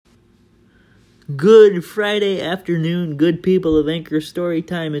Good Friday afternoon, good people of Anchor.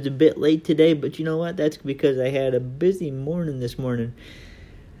 Storytime is a bit late today, but you know what? That's because I had a busy morning this morning.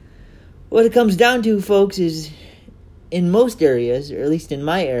 What it comes down to, folks, is in most areas, or at least in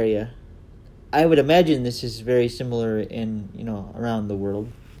my area, I would imagine this is very similar in, around the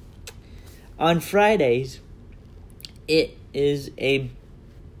world. On Fridays, it is a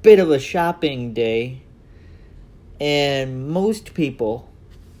bit of a shopping day, and most people,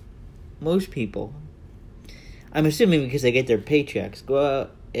 I'm assuming because they get their paychecks, go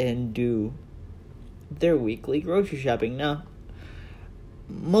out and do their weekly grocery shopping. Now,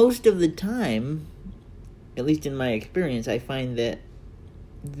 most of the time, at least in my experience, I find that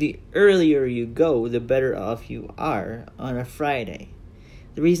the earlier you go, the better off you are on a Friday.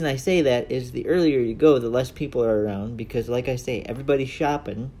 The reason I say that is the earlier you go, the less people are around, because like I say, everybody's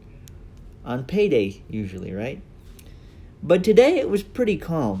shopping on payday usually, right? But today it was pretty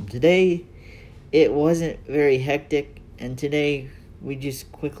calm. Today it wasn't very hectic, and today we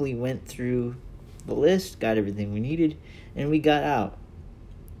just quickly went through the list, got everything we needed, and we got out.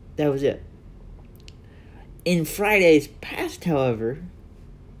 That was it. In Fridays past, however,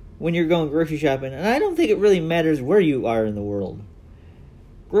 when you're going grocery shopping, and I don't think it really matters where you are in the world,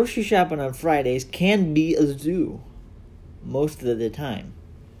 grocery shopping on Fridays can be a zoo most of the time.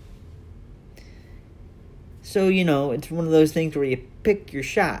 So, it's one of those things where you pick your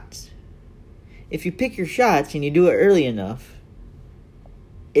shots. If you pick your shots and you do it early enough,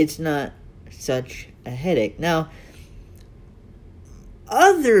 it's not such a headache. Now,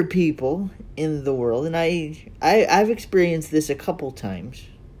 other people in the world, and I've experienced this a couple times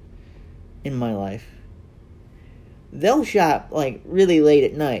in my life, they'll shop really late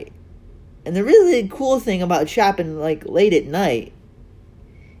at night. And the really cool thing about shopping late at night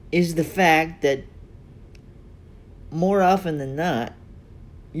is the fact that more often than not,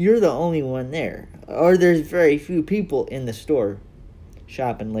 you're the only one there. Or there's very few people in the store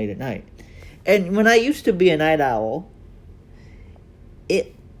shopping late at night. And when I used to be a night owl,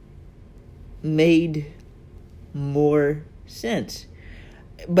 it made more sense.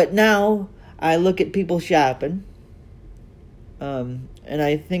 But now I look at people shopping, and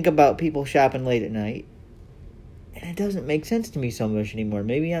I think about people shopping late at night, and it doesn't make sense to me so much anymore.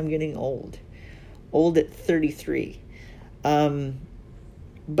 Maybe I'm getting old at 33.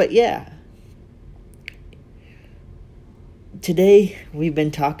 But yeah, today we've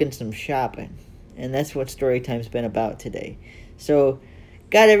been talking some shopping, and that's what Storytime's been about today. So,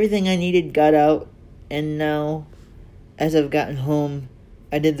 got everything I needed, got out, and now, as I've gotten home,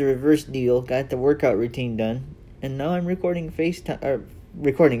 I did the reverse deal, got the workout routine done, and now I'm recording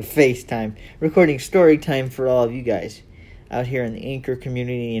Storytime for all of you guys out here in the Anchor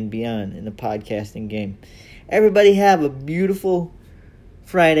community and beyond in the podcasting game. Everybody have a beautiful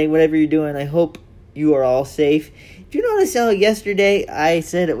Friday, whatever you're doing. I hope you are all safe. Did you notice how yesterday I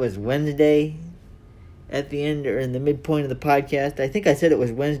said it was Wednesday at the end or in the midpoint of the podcast? I think I said it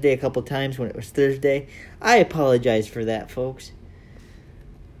was Wednesday a couple times when it was Thursday. I apologize for that, folks.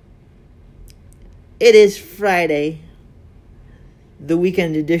 It is Friday. The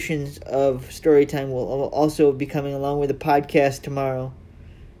weekend editions of Storytime will also be coming along with the podcast tomorrow.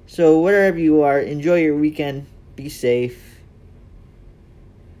 So wherever you are, enjoy your weekend. Be safe.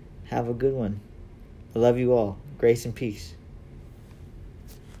 Have a good one. I love you all. Grace and peace.